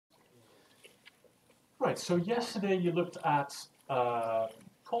Right, so yesterday you looked at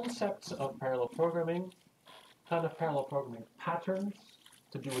concepts of parallel programming, kind of parallel programming patterns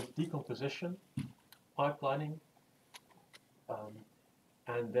to do with decomposition, pipelining, um,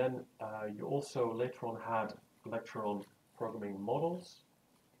 and then you also later on had a lecture on programming models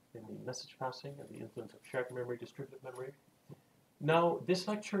in the message passing and the influence of shared memory, distributed memory. Now, this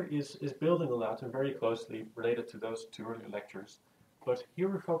lecture is building on that and very closely related to those two earlier lectures, but here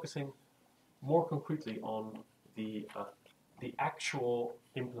we're focusing more concretely on the actual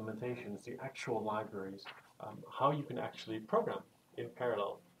implementations, the actual libraries, how you can actually program in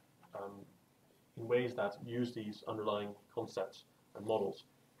parallel in ways that use these underlying concepts and models.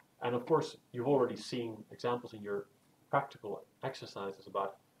 And of course, you've already seen examples in your practical exercises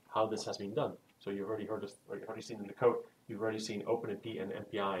about how this has been done. So you've already heard this, or you've already seen in the code, you've already seen OpenMP and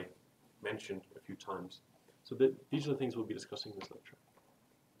MPI mentioned a few times. So these are the things we'll be discussing in this lecture.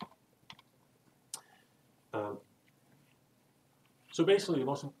 So basically, the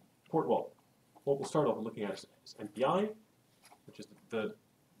most important, well, what we'll start off looking at is MPI, which is the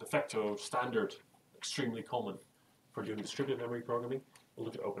de facto standard, extremely common for doing distributed memory programming. We'll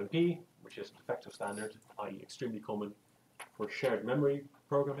look at OpenMP, which is de facto standard, i.e. extremely common for shared memory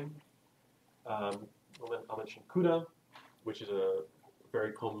programming. I'll mention CUDA, which is a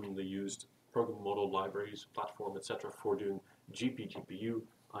very commonly used programming model, libraries, platform, etc. for doing GPU,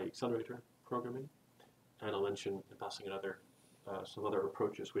 i.e. accelerator programming. And I'll mention in passing some other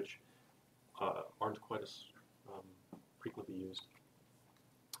approaches which aren't quite as frequently used.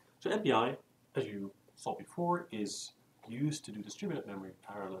 So MPI, as you saw before, is used to do distributed memory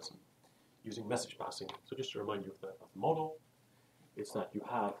parallelism using message passing. So just to remind you of the model, it's that you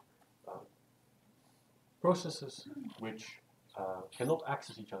have processes which cannot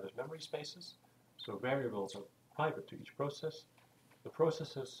access each other's memory spaces. So variables are private to each process. The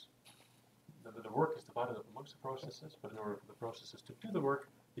processes, the work is divided up amongst the processes, but in order for the processes to do the work,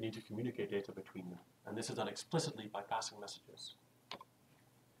 they need to communicate data between them. And this is done explicitly by passing messages.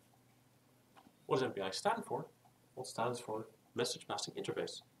 What does MPI stand for? Well, it stands for Message Passing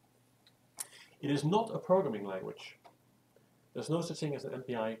Interface. It is not a programming language. There's no such thing as an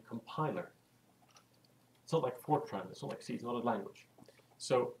MPI compiler. It's not like Fortran, it's not like C, it's not a language.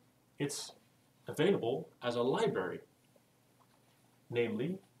 So it's available as a library,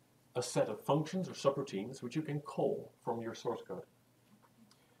 namely a set of functions or subroutines which you can call from your source code.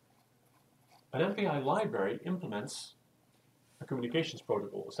 An MPI library implements a communications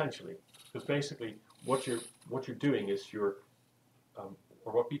protocol, essentially, because basically what you're doing is or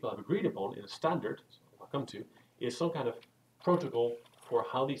what people have agreed upon in a standard, I'll come to, is some kind of protocol for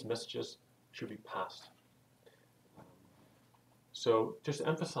how these messages should be passed. So just to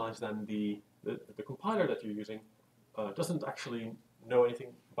emphasize then, the compiler that you're using doesn't actually know anything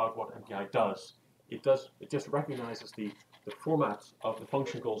about what MPI does. It just recognizes the format of the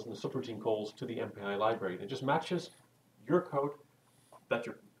function calls and the subroutine calls to the MPI library. It just matches your code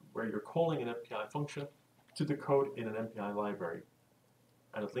where you're calling an MPI function to the code in an MPI library,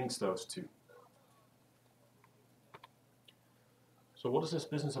 and it links those two. So what is this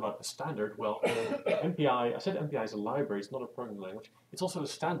business about the standard? Well, MPI, I said MPI is a library, it's not a programming language. It's also a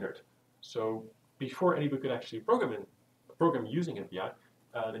standard. So before anybody could actually program using MPI,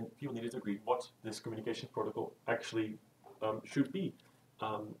 then people needed to agree what this communication protocol actually should be.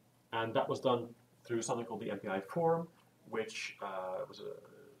 And that was done through something called the MPI forum, which was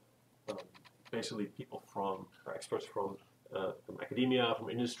basically people experts from academia,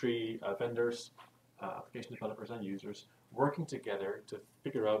 from industry, vendors, application developers and users, working together to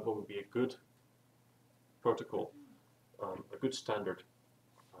figure out what would be a good protocol, a good standard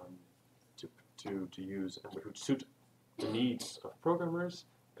to use, and which would suit the needs of programmers,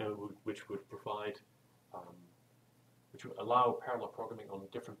 and which would provide, which would allow parallel programming on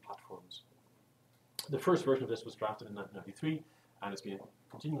different platforms. The first version of this was drafted in 1993, and it's been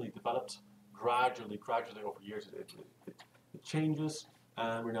continually developed gradually over years. It changes,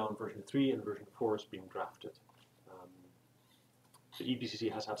 and we're now in version 3, and version 4 is being drafted. The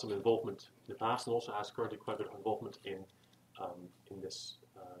EPCC has had some involvement in the past, and also has currently quite a bit of involvement in this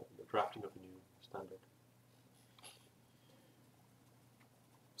the drafting of the new standard.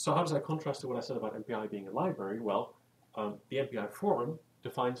 So how does that contrast to what I said about MPI being a library? Well, the MPI forum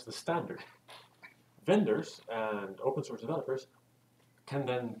defines the standard. Vendors and open source developers can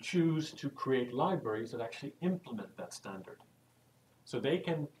then choose to create libraries that actually implement that standard. So they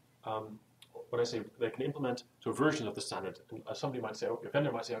can, when I say they can implement to a version of the standard, and somebody might say, okay, a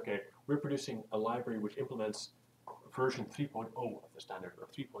vendor might say, okay, we're producing a library which implements version 3.0 of the standard or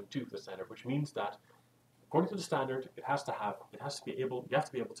 3.2 of the standard, which means that according to the standard, you have to be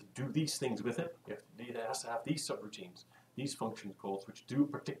able to do these things with it. It it has to have these subroutines, these function calls, which do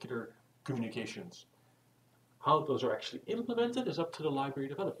particular communications. How those are actually implemented is up to the library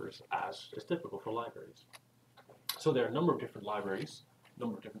developers, as is typical for libraries. So there are a number of different libraries, a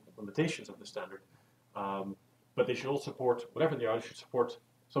number of different implementations of the standard, but they should all support, whatever they are, they should support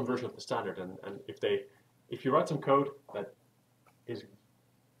some version of the standard. And if you write some code that is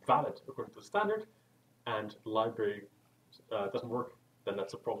valid according to the standard, and the library doesn't work, then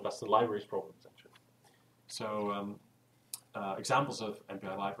that's a problem. That's the library's problem, essentially. So examples of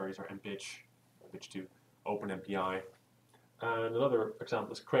MPI libraries are mpitch, mpitch2, OpenMPI, and another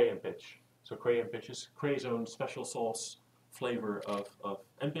example is cray-mpitch. So cray-mpitch is Cray's own special sauce flavor of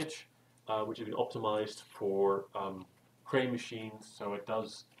mpitch, which has been optimized for Cray machines. So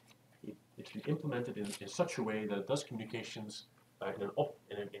it's been implemented in such a way that it does communications in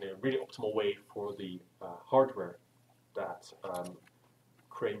a really optimal way for the hardware that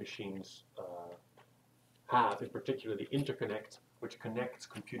Cray machines have, in particular the interconnect, which connects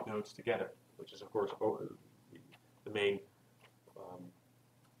compute nodes together, which is of course the main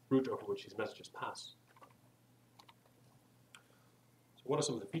route over which these messages pass. So what are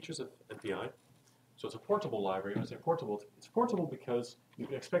some of the features of MPI? So it's a portable library. When I say portable, it's portable because you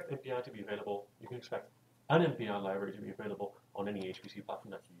can expect MPI to be available, you can expect an MPI library to be available on any HPC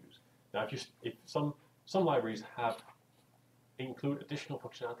platform that you use. Now, if some libraries include additional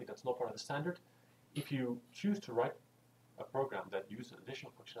functionality that's not part of the standard, if you choose to write a program that uses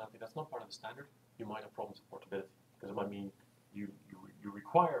additional functionality that's not part of the standard, you might have problems with portability, because it might mean you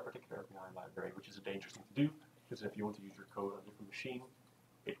require a particular MPI library, which is a dangerous thing to do, because if you want to use your code on a different machine,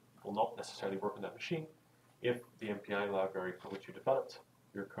 it will not necessarily work on that machine if the MPI library for which you developed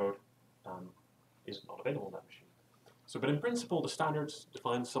your code is not available on that machine. So, but in principle, the standards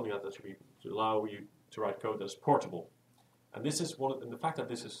define something that should be to allow you to write code that is portable, and this is and the fact that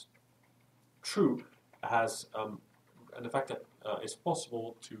this is true and the fact that it's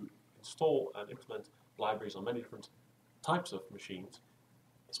possible to install and implement libraries on many different types of machines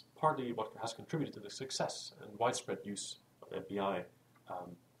is partly what has contributed to the success and widespread use of MPI.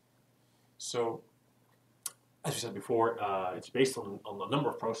 So, as we said before, it's based on a number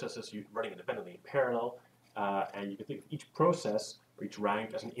of processes running independently in parallel, and you can think of each process or each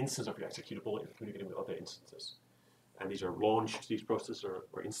rank as an instance of your executable and communicating with other instances. And these are launched, these processes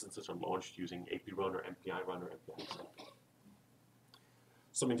or instances are launched using AP-run or MPI-run or MPI-send.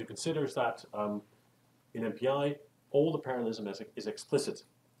 Something to consider is that in MPI, all the parallelism is explicit.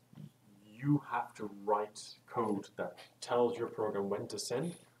 You have to write code that tells your program when to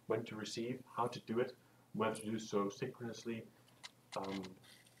send, when to receive, how to do it, when to do so synchronously.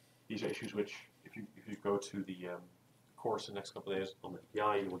 These are issues which, if you go to the course in the next couple of days on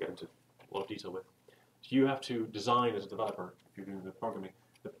MPI, you will get into a lot of detail with. So you have to design as a developer, if you're doing the programming,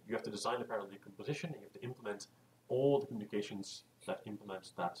 you have to design the parallel decomposition, and you have to implement all the communications that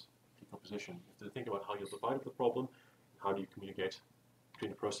implement that decomposition. You have to think about how you'll divide up the problem, how do you communicate between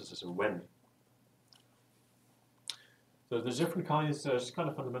the processes and when. So there's different kinds, there's kind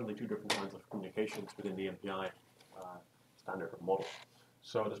of fundamentally two different kinds of communications within the MPI standard or model.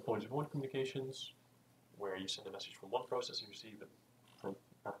 So there's point-to-point communications, where you send a message from one process and receive it from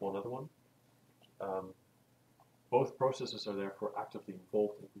one other one. Both processes are therefore actively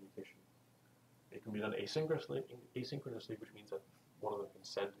involved in communication. It can be done asynchronously, which means that one of them can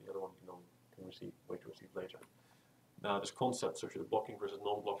send, the other one can wait to receive later. Now, there's concepts such as blocking versus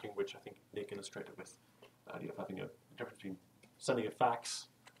non-blocking, which I think Nick illustrated with the idea of having a difference between sending a fax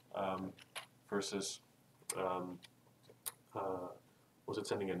versus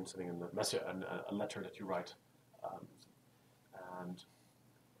sending in a message and a letter that you write. And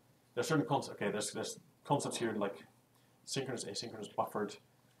there's certain concepts. Okay, there's concepts here like synchronous, asynchronous, buffered,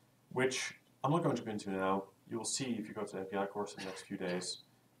 which I'm not going to go into now. You will see if you go to the MPI course in the next few days.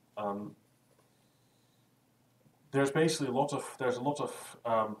 There's basically a lot of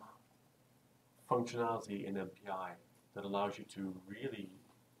functionality in MPI that allows you to really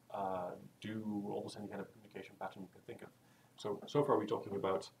do almost any kind of communication pattern you can think of. So far we're talking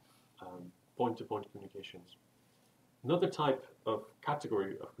about point-to-point communications. Another type of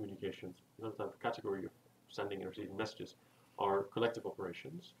category of communications, another type of category of sending and receiving messages are collective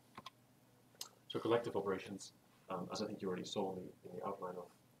operations. So collective operations, as I think you already saw in the outline of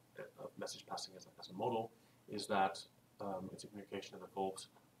message passing as a model, is that it's a communication that involves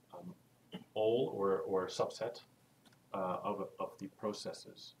all or a subset of the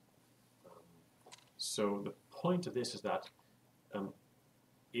processes. So the point of this is that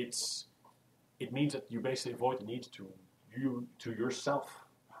it means that you basically avoid the need to yourself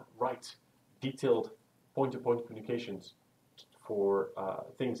write detailed point-to-point communications for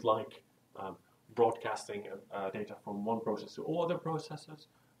things like broadcasting data from one process to all other processes,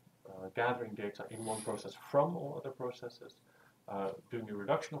 gathering data in one process from all other processes, doing a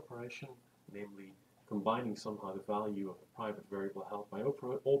reduction operation, namely combining somehow the value of a private variable held by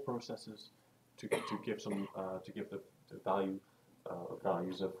all processes to give the value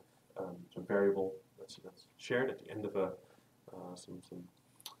values of some variable that's shared at the end of some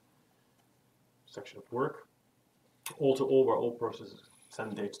section of work, all to all, where all processes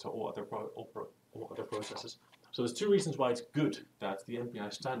send data to all other processes. So there's two reasons why it's good that the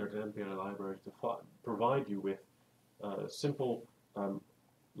MPI standard and MPI library provide you with simple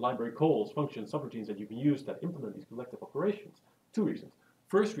library calls, functions, subroutines that you can use that implement these collective operations. Two reasons.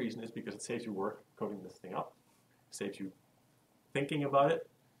 First reason is because it saves you work coding this thing up. It saves you thinking about it.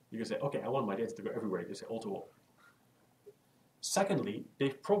 You can say, okay, I want my data to go everywhere. You can say all to all. Secondly,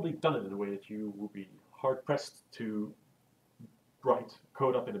 they've probably done it in a way that you would be hard-pressed to write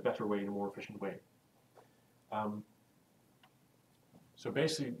code up in a better way, in a more efficient way. So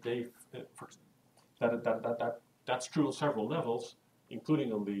basically, that's true on several levels,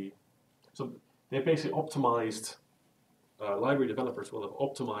 including on the. So they basically optimized. Library developers will have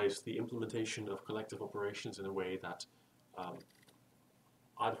optimized the implementation of collective operations in a way that,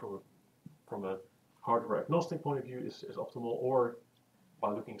 either from a hardware agnostic point of view, is optimal, or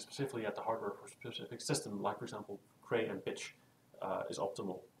by looking specifically at the hardware for a specific system, like for example, Cray and Pitch is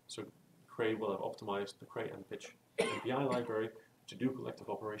optimal. So Cray will have optimized the Cray and Pitch MPI library to do collective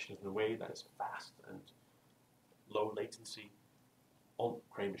operations in a way that is fast and low latency on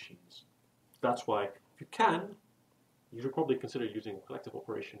Cray machines. That's why, if you can, you should probably consider using collective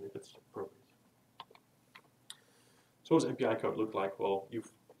operation if it's appropriate. So what does MPI code look like? Well,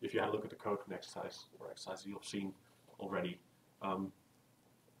 if you had a look at the code from exercise or exercises you've seen already.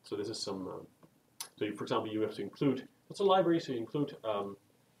 So this is some. For example, you have to include. It's a library, so you include a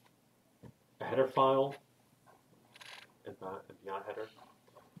header file, MPI header.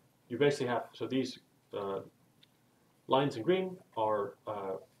 You basically have these lines in green are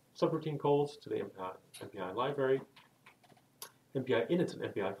subroutine calls to the MPI library. MPI init and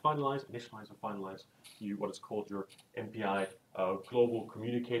MPI finalize, initialize and finalize what is called your MPI global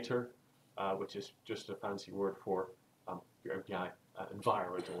communicator, which is just a fancy word for your MPI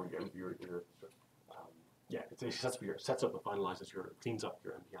environment, or it sets up and finalizes cleans up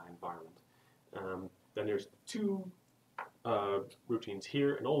your MPI environment. Then there's two routines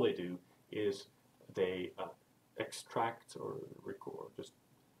here, and all they do is they extract or record, just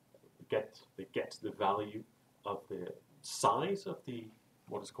get the value of the size of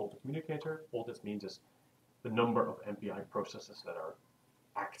what is called the communicator. All this means is the number of MPI processes that are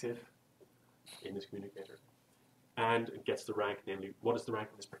active in this communicator. And it gets the rank, namely, what is the rank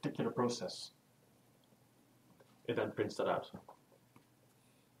of this particular process? It then prints that out.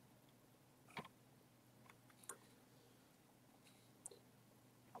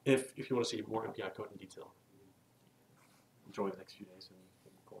 If you want to see more MPI code in detail, enjoy the next few days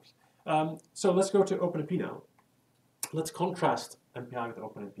in the course. So let's go to OpenMP now. Let's contrast MPI with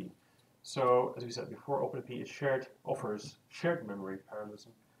OpenMP. So, as we said before, OpenMP offers shared memory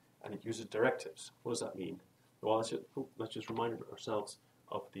parallelism, and it uses directives. What does that mean? Well, let's just remind ourselves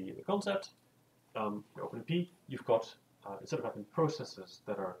of the concept. In OpenMP, you've got, instead of having processes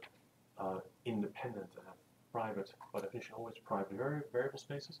that are independent and have private, by definition, always private variable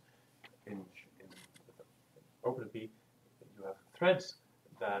spaces, in OpenMP, you have threads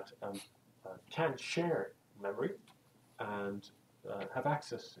that can share memory and have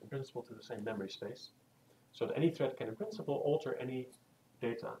access, in principle, to the same memory space, so that any thread can, in principle, alter any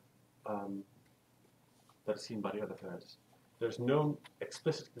data that is seen by the other threads. There's no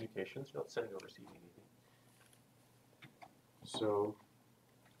explicit communications, you're not sending or receiving anything. So,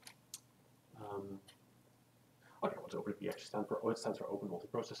 okay, what does OpenMP actually stand for? Oh, it stands for Open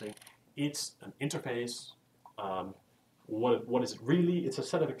Multiprocessing. It's an interface. What is it really? It's a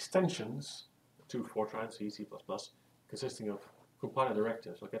set of extensions to Fortran, C, C++, consisting of compiler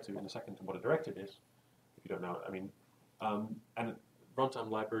directives. I'll get to in a second what a directive is, if you don't know. I mean, and runtime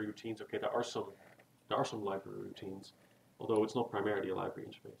library routines. Okay, there are some library routines, although it's not primarily a library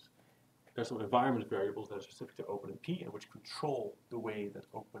interface. There's some environment variables that are specific to OpenMP and which control the way that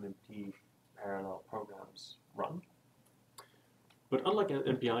OpenMP parallel programs run. But unlike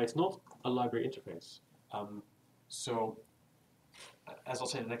MPI, it's not a library interface. So, as I'll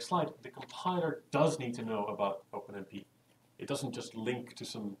say in the next slide, the compiler does need to know about OpenMP. It doesn't just link to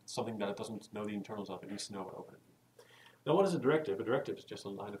something that it doesn't know the internals of. It needs to know about OpenMP. Now, what is a directive? A directive is just a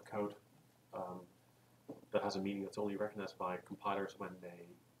line of code that has a meaning that's only recognized by compilers when they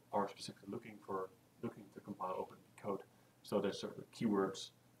are specifically looking to compile OpenMP code. So there's sort of keywords,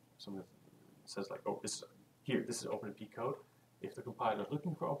 some says like, oh, this is OpenMP code. If the compiler is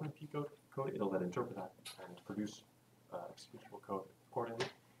looking for OpenMP code, it'll then interpret that and produce executable code accordingly.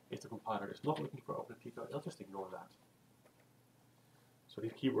 If the compiler is not looking for OpenMP code, it'll just ignore that. So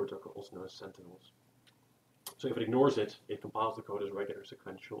these keywords are also known as sentinels. So if it ignores it, it compiles the code as regular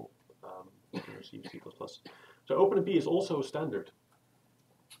sequential C, C++. So OpenMP is also a standard.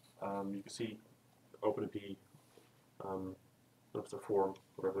 You can see OpenMP, that's the form,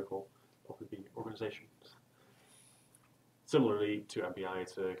 whatever they call OpenMP organization. Similarly to MPI,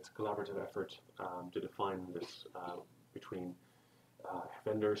 it's a collaborative effort to define this between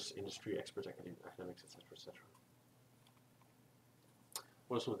vendors, industry, experts, academics, etc., etc.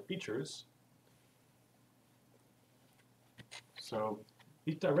 What are some of the features? So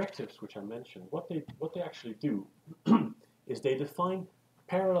these directives, which I mentioned, what they actually do is they define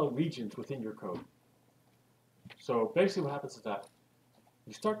parallel regions within your code. So basically what happens is that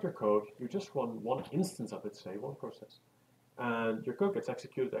you start your code, you just run one instance of it, say, one process, and your code gets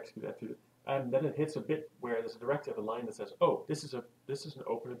executed, and then it hits a bit where there's a directive, a line that says, oh, this is an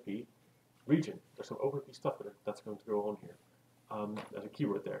OpenMP region. There's some OpenMP stuff that's going to go on here. There's a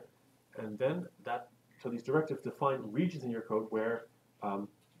keyword there. And then so these directives define regions in your code where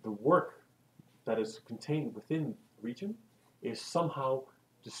the work that is contained within the region is somehow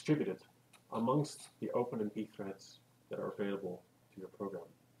distributed amongst the OpenMP threads that are available to your program.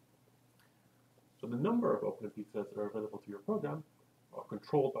 So the number of OpenMP threads that are available to your program are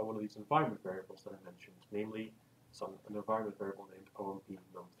controlled by one of these environment variables that I mentioned, namely an environment variable named OMP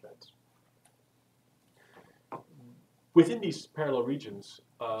num threads. Within these parallel regions,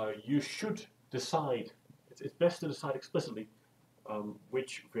 you should decide, it's best to decide explicitly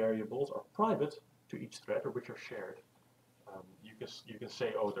which variables are private to each thread or which are shared. You can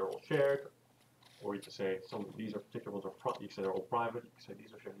say, oh, they're all shared, or you can say these particular ones are you can say they're all private. You can say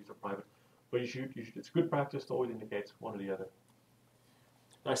these are shared, these are private. But it's good practice to always indicate one or the other.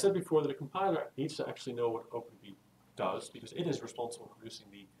 Now, I said before that a compiler needs to actually know what OpenMP does because it is responsible for producing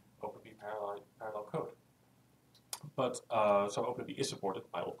the OpenMP parallel code. But so OpenMP is supported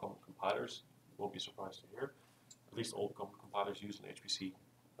by all common compilers. You won't be surprised to hear. At least all the common compilers used in HPC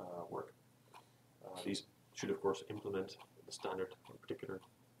work. These should, of course, implement the standard, or a particular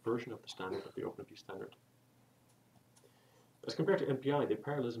version of the standard, of the OpenMP standard. As compared to MPI, the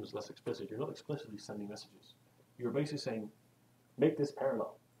parallelism is less explicit. You're not explicitly sending messages. You're basically saying, make this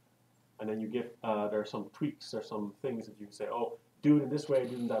parallel. And then you give, there are some tweaks, there are some things that you can say, oh, do it in this way,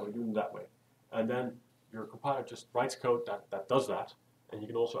 do it in that way, do it in that way. And then your compiler just writes code that does that. And you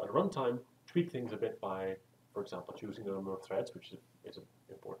can also, at runtime, tweak things a bit by, for example, choosing the number of threads, which is an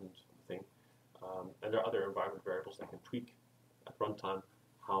important thing. And there are other environment variables that can tweak at runtime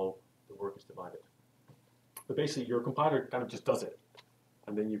how the work is divided. But basically, your compiler kind of just does it,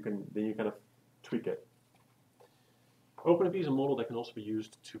 and then you kind of tweak it. OpenMP is a model that can also be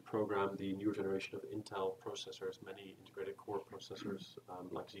used to program the newer generation of Intel processors, many integrated core processors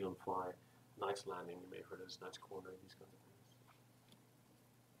like Xeon Phi, Knight's Landing. You may have heard of this, Knight's Corner, these kinds of things.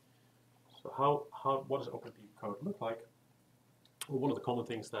 So what does OpenMP code look like? Well, one of the common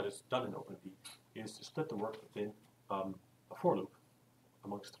things that is done in OpenMP is to split the work within a for loop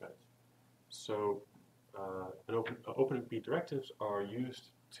amongst threads. So OpenMP directives are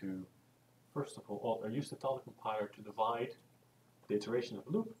used to, first of all, are used to tell the compiler to divide the iteration of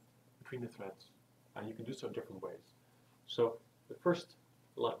the loop between the threads. And you can do so in different ways. So the first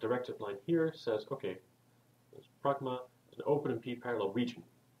directive line here says, okay, there's pragma, there's an OpenMP parallel region.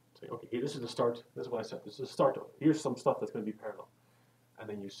 So, okay, this is the start, this is what I said, this is the start of it. Here's some stuff that's going to be parallel. And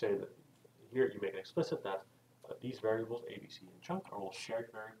then you say that here you make it explicit that these variables, A, B, C, and chunk, are all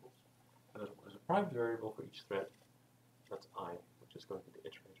shared variables. And there's a private variable for each thread, that's I, which is going to be the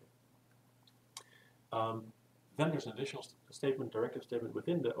iterator. Then there's an additional statement, directive statement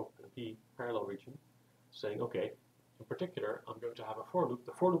within the OpenMP parallel region saying, okay, in particular, I'm going to have a for loop.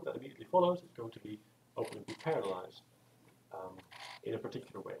 The for loop that immediately follows is going to be OpenMP parallelized in a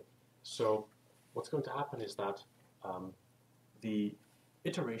particular way. So what's going to happen is that the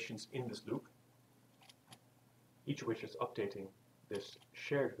iterations in this loop, each of which is updating this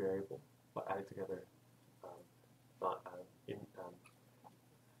shared variable by adding together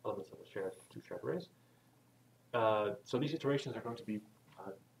elements of two shared arrays. So these iterations are going to be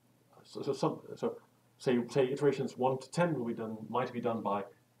say iterations 1 to 10 might be done by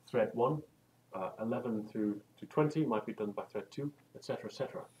thread 1, 11 through to 20 might be done by thread 2, etc.,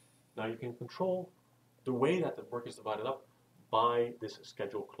 etc. Now you can control the way that the work is divided up by this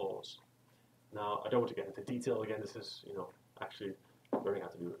schedule clause. Now I don't want to get into detail again. This is actually learning how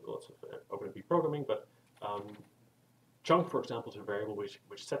to do lots of OpenMP programming, but chunk, for example, is a variable which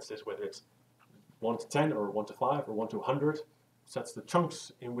sets this, whether it's 1 to 10 or 1 to 5 or 1 to 100. Sets the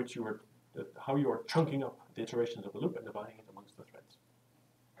chunks in which you are, how you are chunking up the iterations of the loop and dividing it amongst the threads.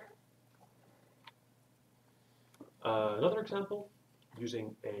 Another example,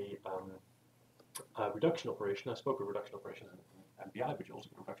 using a reduction operation. I spoke of reduction operations in MPI, but you also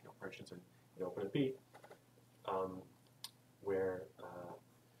get reduction operations in OpenMP, where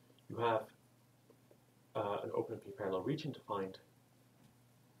you have an OpenMP parallel region defined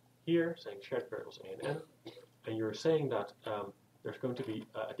here, saying shared variables A and N, and you're saying that there's going to be,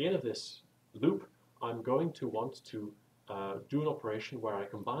 at the end of this loop, I'm going to want to do an operation where I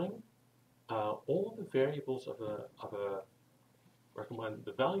combine all the variables where I combine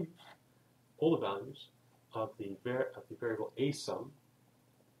the values, all the values of the variable a sum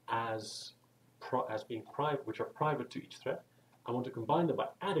as being private, which are private to each thread. I want to combine them by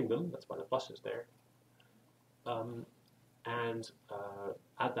adding them. That's why the plus is there, and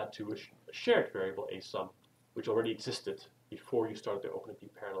add that to a shared variable a sum, which already existed before you started the OpenMP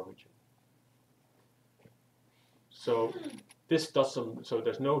parallel region. So this does some. So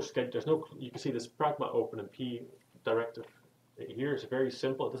there's no schedule. There's no. You can see this pragma OpenMP directive here is very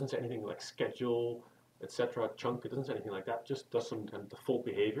simple. It doesn't say anything like schedule, etc. Chunk. It doesn't say anything like that. It just does some kind of default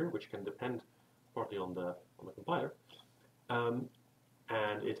behavior, which can depend partly on the compiler, and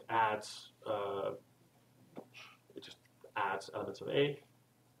it adds. It just adds elements of A.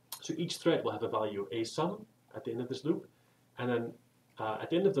 So each thread will have a value of a sum at the end of this loop, and then at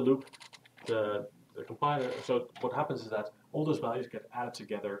the end of the loop, the compiler. So what happens is that all those values get added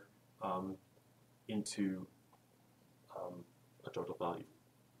together into a total value.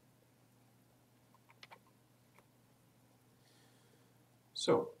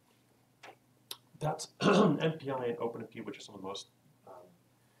 So that's MPI and OpenMP, which are some of the most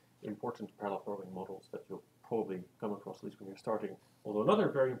important parallel programming models that you'll probably come across, at least when you're starting. Although another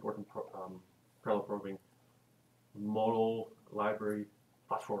very important parallel programming model, library,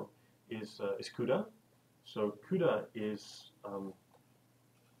 platform is CUDA. So CUDA is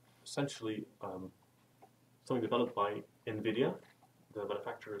essentially something developed by NVIDIA, the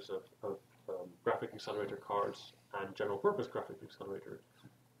manufacturers of graphic accelerator cards and general purpose graphic accelerator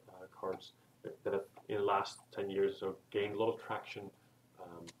cards that have, in the last 10 years or so, gained a lot of traction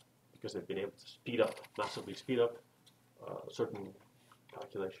because they've been able to massively speed up certain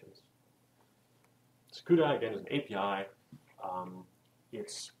calculations. So CUDA, again, is an API.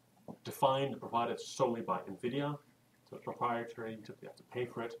 It's defined and provided solely by NVIDIA, so it's proprietary. You typically have to pay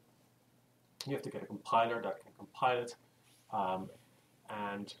for it. You have to get a compiler that can compile it,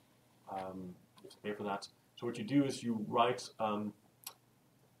 and you have to pay for that. So what you do is you write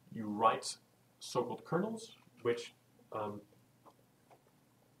so-called kernels, which so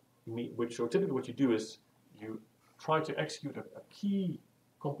typically what you do is you try to execute a key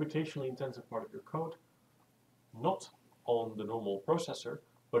computationally intensive part of your code, not on the normal processor,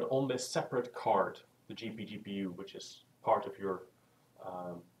 but on this separate card, the GPU, which is part of your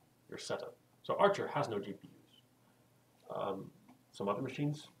setup. So Archer has no GPUs. Some other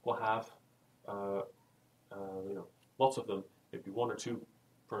machines will have, lots of them, maybe 1 or 2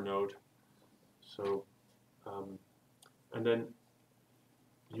 per node. So, and then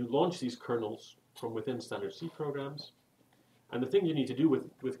you launch these kernels from within standard C programs. And the thing you need to do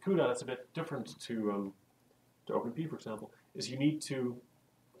with CUDA that's a bit different to OpenMP, for example, is you need to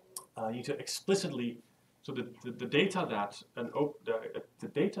explicitly, so the data that the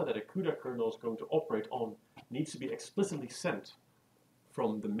data that a CUDA kernel is going to operate on needs to be explicitly sent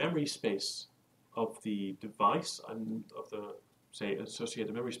from the memory space of the device and of the, say,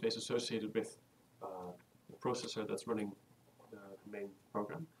 associated memory space associated with the processor that's running the main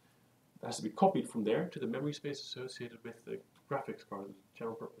program. It has to be copied from there to the memory space associated with the graphics card, the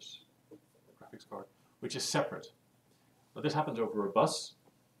general purpose graphics card, which is separate. Now this happens over a bus,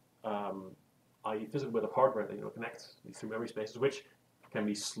 i.e. physical bit of hardware that connects these two memory spaces, which can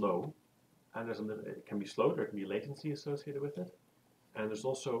be slow, and it can be slow. There can be latency associated with it, and there's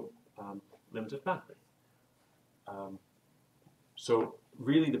also limited bandwidth. So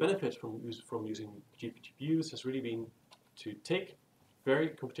really, the benefit from using GPUs has really been to take very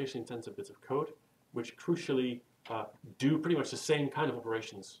computationally intensive bits of code, which crucially do pretty much the same kind of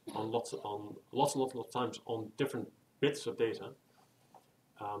operations on lots of times on different bits of data,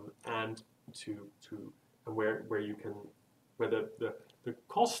 and where the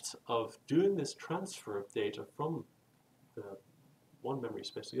cost of doing this transfer of data from the one memory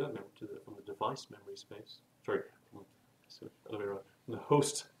space to the other from the device memory space, from the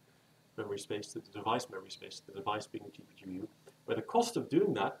host memory space to the device memory space, the device being the GPU, where the cost of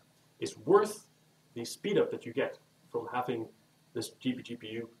doing that is worth the speed up that you get from having this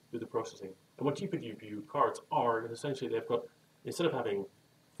GPU do the processing. And what GPU cards are is essentially they've got, instead of having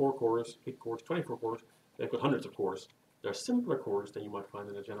 4 cores, 8 cores, 24 cores, they've got hundreds of cores. They're simpler cores than you might find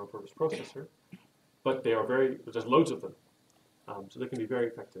in a general purpose processor, but they are there's loads of them, so they can be very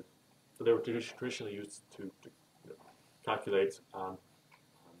effective. So they were traditionally used to calculate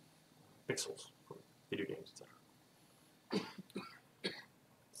pixels for video games, etc.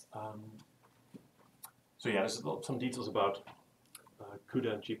 So yeah, there's some details about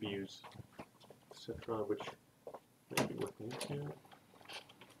CUDA and GPUs, etc., which may be worth looking into.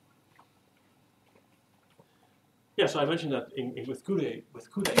 Yeah, so I mentioned that with CUDA,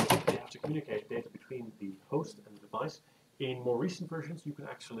 you have to communicate data between the host and the device. In more recent versions, you can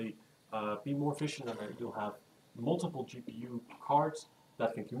actually be more efficient, and you'll have multiple GPU cards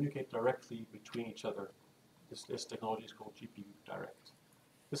that can communicate directly between each other. This technology is called GPU Direct.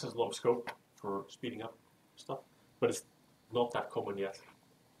 This has a lot of scope for speeding up stuff, but it's not that common yet.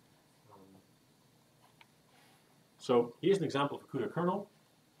 So here's an example of a CUDA kernel.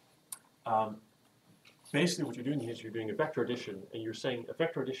 Basically what you're doing is you're doing a vector addition, and you're saying a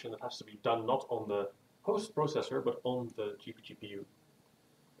vector addition that has to be done not on the host processor, but on the GPU.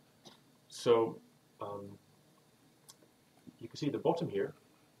 So you can see at the bottom here,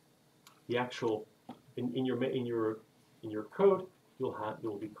 the actual in your code,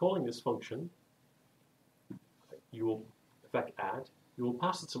 you'll be calling this function. You will in fact add. You will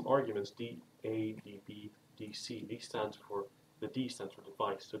pass it some arguments D, A, D, B, D, C. D stands for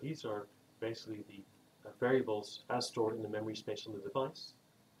device. So these are basically the variables as stored in the memory space on the device,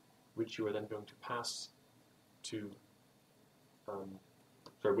 which you are then going to pass to,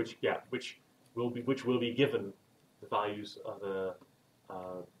 which will be given the values of the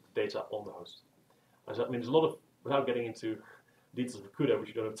data on the host. So that means a lot of, without getting into details of CUDA, which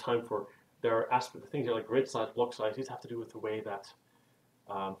you don't have time for, there are aspects, things like grid size, block size. These have to do with the way that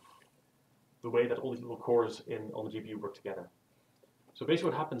all these little cores on the GPU work together. So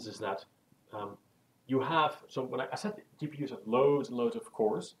basically, what happens is that you have, so when I said GPUs have loads and loads of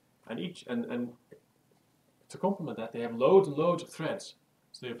cores, and to complement that, they have loads and loads of threads.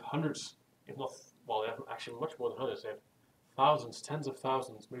 So they have hundreds, if not, well, they have actually much more than hundreds. They have thousands, tens of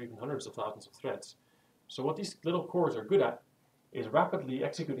thousands, maybe even hundreds of thousands of threads. So what these little cores are good at is rapidly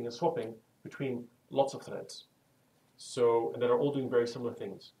executing and swapping between lots of threads. So, and that are all doing very similar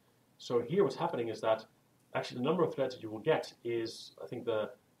things. So here what's happening is that actually the number of threads that you will get is, I think, the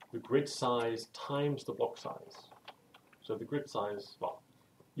grid size times the block size. So the grid size, well,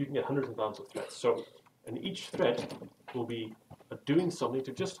 you can get hundreds and thousands of threads. So, and each thread will be doing something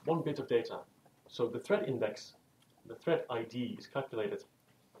to just one bit of data. So the thread index, the thread ID is calculated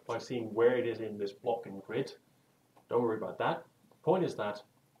by seeing where it is in this block and grid. Don't worry about that. The point is that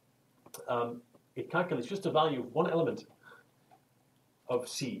it calculates just the value of one element of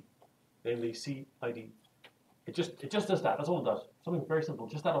C, namely C ID. It just does that. That's all it does. Something very simple,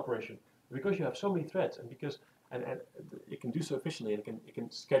 just that operation. Because you have so many threads, and because and it can do so efficiently, and it can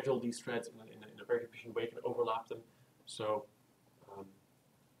schedule these threads in a very efficient way. It can overlap them. So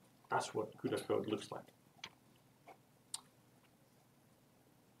that's what CUDA code looks like.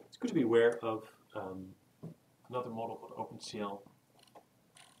 It's good to be aware of another model called OpenCL.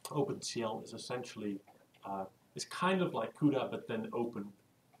 OpenCL is essentially it's kind of like CUDA, but then open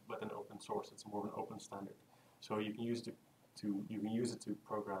source. It's more of an open standard. So you can use it to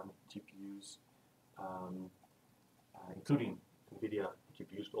program GPUs, including NVIDIA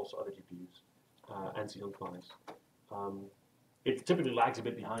GPUs, but also other GPUs, and C on flies. It typically lags a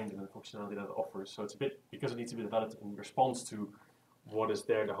bit behind in the functionality that it offers. So it's a bit, because it needs to be developed in response to what is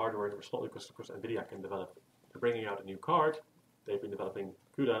there, the hardware in response, because of course NVIDIA can develop. They're bringing out a new card. They've been developing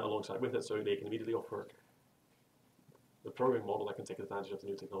CUDA alongside with it, so they can immediately offer the programming model that can take advantage of the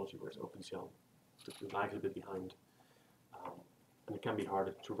new technology, whereas OpenCL lags a bit behind. And it can be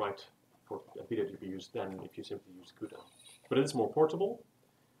harder to write for NVIDIA GPUs than if you simply use CUDA. But it is more portable,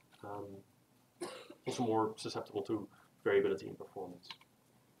 also more susceptible to variability in performance.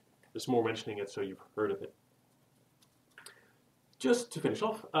 Just more mentioning it so you've heard of it. Just to finish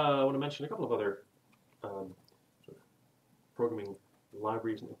off, I want to mention a couple of other sort of programming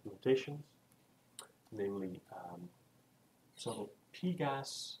libraries and implementations, namely several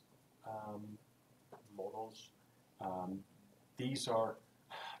PGAS models. These are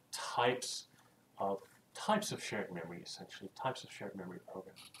types of shared memory, essentially, types of shared memory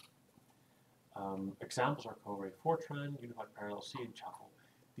programs. Examples are Code Fortran, Unified Parallel C, and Chapel.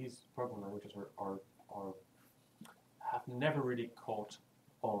 These programming languages have never really caught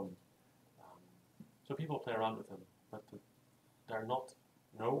on. So people play around with them, but they're not,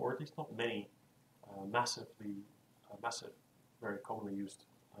 or at least not many, massive, very commonly used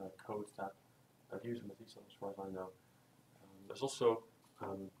codes that use them, at least as far as I know. There's also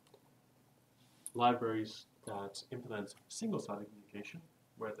libraries that implement single-sided communication,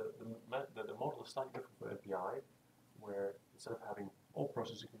 where the model is slightly different from MPI, where instead of having all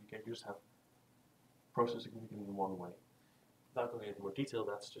processes communicate, you just have processes communicating in one way. Without going into more detail,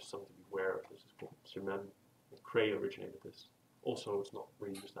 that's just something to be aware of. This is called Sir Man Cray originated this. Also, it's not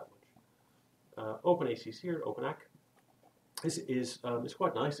really used that much. OpenACC or OpenAC. This is it's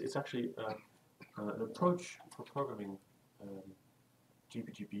quite nice. It's actually an approach for programming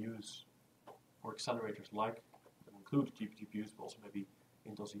GPUs or accelerators like that include GPUs, but also maybe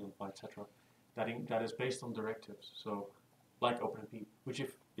Intel Xeon Phi, etc. That is based on directives. So, like OpenMP, which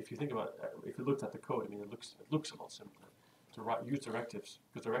if you think about if you looked at the code, I mean, it looks a lot simpler to use directives,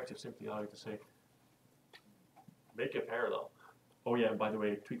 because directives simply allow you to say, make a parallel. Oh yeah, and by the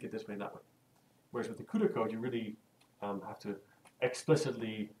way, tweak it this way and that way. Whereas with the CUDA code, you really have to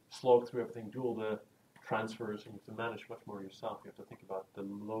explicitly slog through everything, do all the transfers, and you have to manage much more yourself. You have to think about the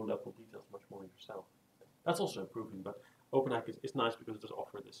low-level details much more yourself. That's also improving, but OpenAC is nice because it does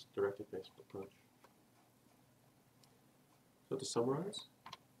offer this directive-based approach. So to summarize,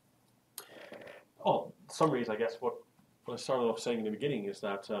 summaries, I guess, what I started off saying in the beginning is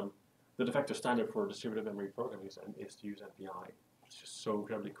that the de facto standard for distributed memory programming is to use MPI. It's just so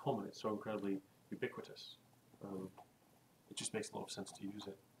incredibly common, it's so incredibly ubiquitous. It just makes a lot of sense to use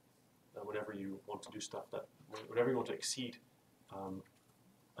it whenever you want to do stuff whenever you want to exceed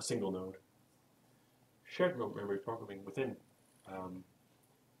a single node. Shared memory programming within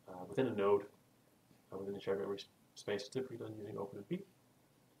a node, within the shared memory space, is typically done using OpenMP.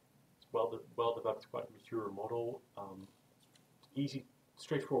 It's well developed, quite a mature model. It's easy,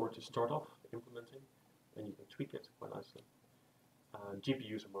 straightforward to start off implementing, and you can tweak it quite nicely.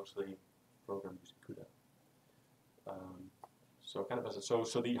 GPUs are mostly programmed using CUDA.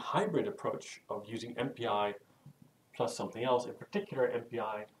 So the hybrid approach of using MPI plus something else, in particular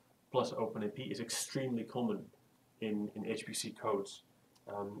MPI plus OpenMP, is extremely common in HPC codes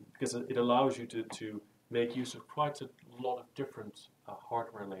because it allows you to make use of quite a lot of different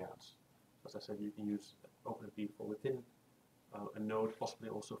hardware layouts. As I said, you can use OpenMP for within a node, possibly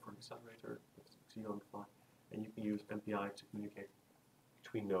also for an accelerator, Xeon Phi, and you can use MPI to communicate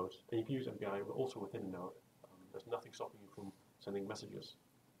between nodes, and you can use MPI also within a node. There's nothing stopping you from sending messages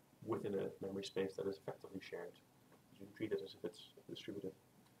within a memory space that is effectively shared. You can treat it as if it's distributed.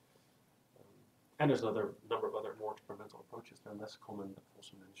 And there's another number of other more experimental approaches that are less common but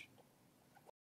also mentioned.